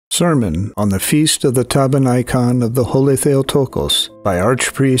Sermon on the Feast of the Tabernacle of the Holy Theotokos by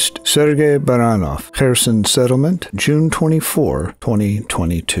Archpriest Sergiy Baranov, Kherson Settlement, June 24,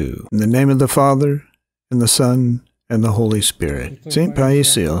 2022. In the name of the Father, and the Son, and the Holy Spirit. St.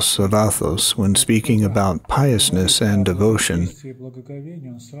 Paisios of Athos, when speaking about piousness and devotion,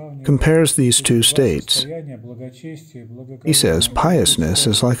 compares these two states. He says piousness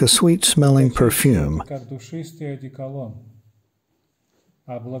is like a sweet-smelling perfume,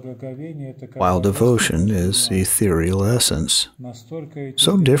 while devotion is ethereal essence.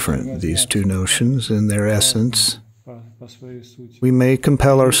 So different, these two notions, in their essence. We may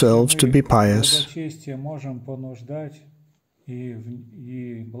compel ourselves to be pious.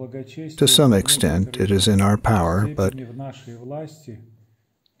 To some extent, it is in our power, but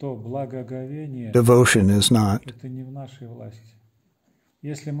devotion is not.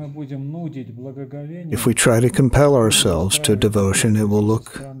 If we try to compel ourselves to devotion, it will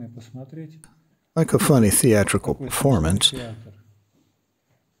look like a funny theatrical performance.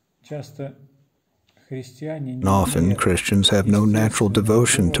 And often, Christians have no natural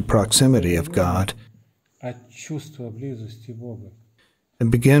devotion to proximity of God and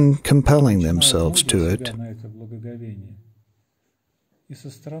begin compelling themselves to it.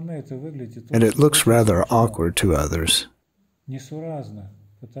 And it looks rather awkward to others.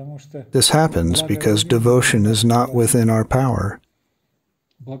 This happens because devotion is not within our power.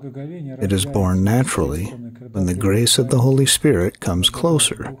 It is born naturally when the grace of the Holy Spirit comes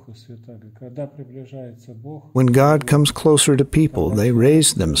closer. When God comes closer to people, they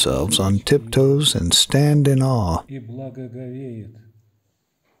raise themselves on tiptoes and stand in awe.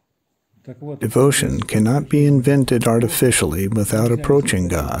 Devotion cannot be invented artificially without approaching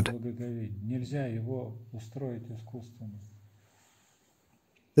God.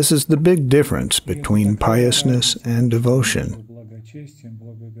 This is the big difference between piousness and devotion.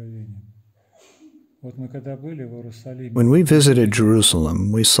 When we visited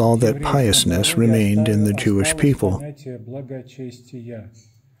Jerusalem, we saw that piousness remained in the Jewish people.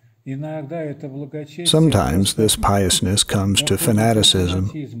 Sometimes this piousness comes to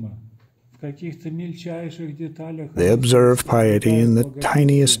fanaticism. They observe piety in the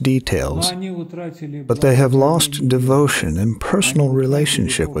tiniest details, but they have lost devotion and personal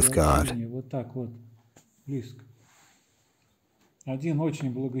relationship with God.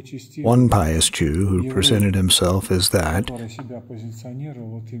 One pious Jew who presented himself as that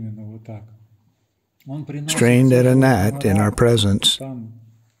strained at a gnat in our presence.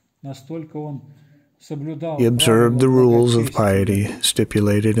 He observed the rules of piety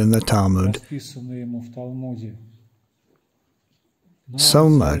stipulated in the Talmud, so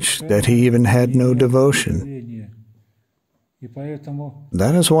much that he even had no devotion.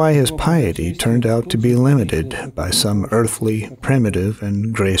 That is why his piety turned out to be limited by some earthly, primitive,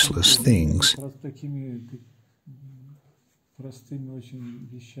 and graceless things.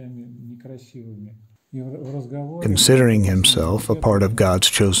 Considering himself a part of God's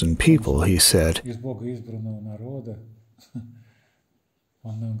chosen people, he said,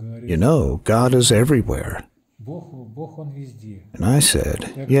 "You know, God is everywhere." And I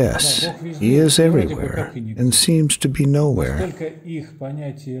said, "Yes, He is everywhere, and seems to be nowhere."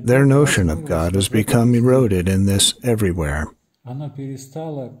 Their notion of God has become eroded in this everywhere.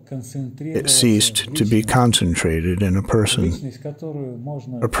 It ceased to be concentrated in a person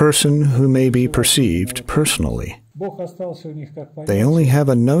who may be perceived personally. They only have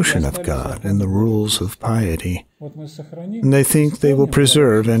a notion of God and the rules of piety, and they think they will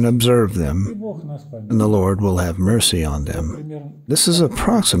preserve and observe them, and the Lord will have mercy on them. This is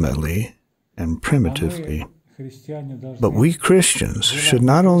approximately and primitively. But we Christians should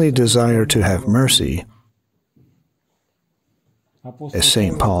not only desire to have mercy, as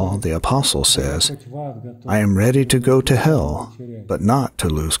St. Paul the Apostle says, "I am ready to go to hell, but not to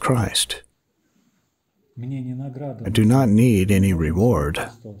lose Christ." I do not need any reward.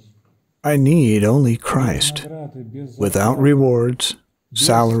 I need only Christ, without rewards,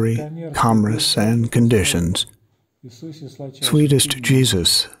 salary, commerce, and conditions. Sweetest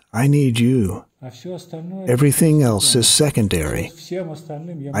Jesus, I need you. Everything else is secondary.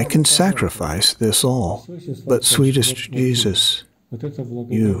 I can sacrifice this all, but sweetest Jesus,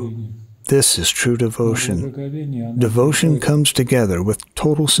 you. This is true devotion. Devotion comes together with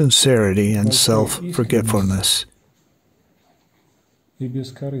total sincerity and self-forgetfulness.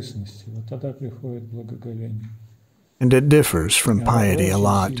 And it differs from piety a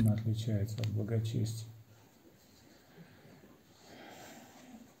lot.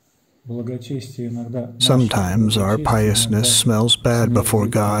 Sometimes our piousness smells bad before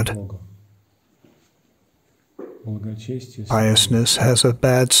God. Piousness has a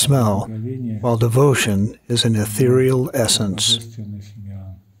bad smell, while devotion is an ethereal essence.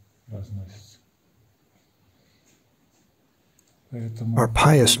 Our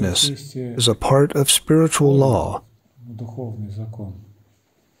piousness is a part of spiritual law.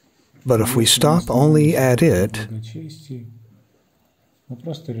 But if we stop only at it,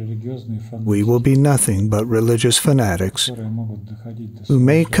 we will be nothing but religious fanatics who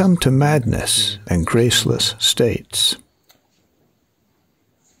may come to madness and graceless states.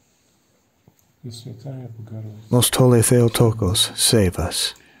 Most Holy Theotokos, save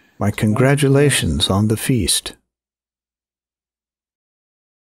us. My congratulations on the feast.